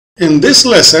In this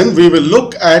lesson, we will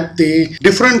look at the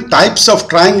different types of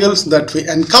triangles that we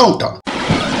encounter.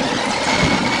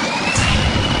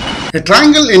 A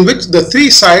triangle in which the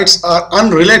three sides are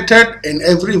unrelated in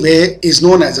every way is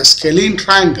known as a scalene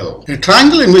triangle. A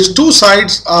triangle in which two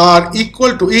sides are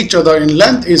equal to each other in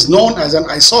length is known as an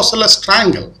isosceles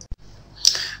triangle.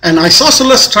 An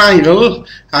isosceles triangle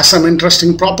has some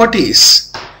interesting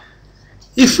properties.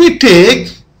 If we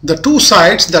take the two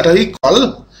sides that are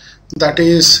equal, that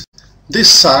is this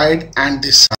side and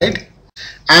this side,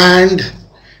 and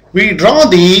we draw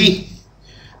the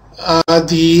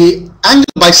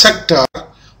angle bisector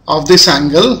of this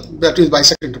angle, that is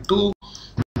bisected into two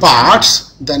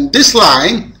parts, then this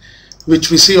line which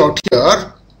we see out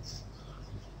here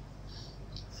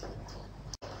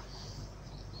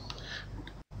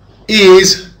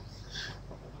is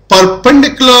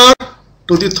perpendicular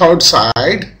to the third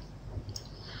side.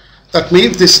 That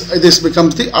means this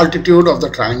becomes the altitude of the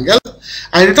triangle,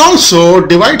 and it also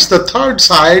divides the third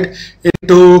side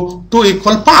into two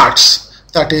equal parts,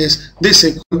 that is this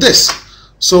equal this.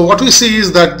 So what we see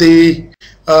is that the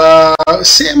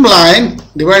same line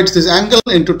divides this angle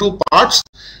into two parts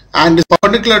and is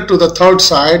perpendicular to the third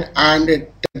side, and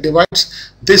it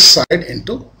divides this side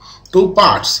into two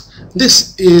parts.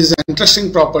 This is an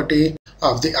interesting property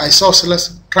of the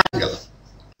isosceles triangle.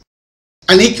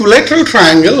 An equilateral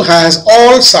triangle has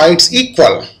all sides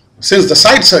equal. Since the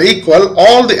sides are equal,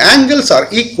 all the angles are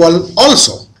equal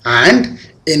also. And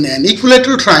in an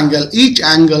equilateral triangle, each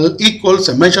angle equals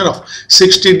a measure of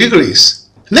 60 degrees.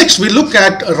 Next, we look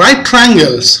at right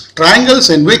triangles. Triangles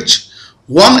in which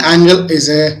one angle is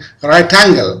a right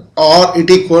angle, or it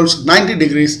equals 90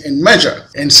 degrees in measure.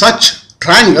 In such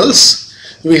triangles,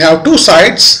 we have two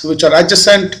sides which are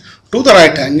adjacent to the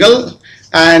right angle,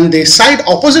 and the side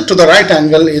opposite to the right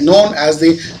angle is known as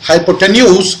the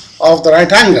hypotenuse of the right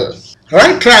angle.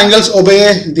 Right triangles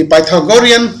obey the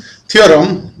Pythagorean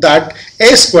theorem that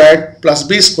a squared plus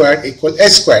b squared equals a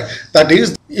squared. That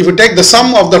is, if you take the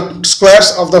sum of the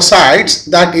squares of the sides,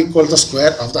 that equals the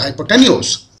square of the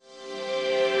hypotenuse.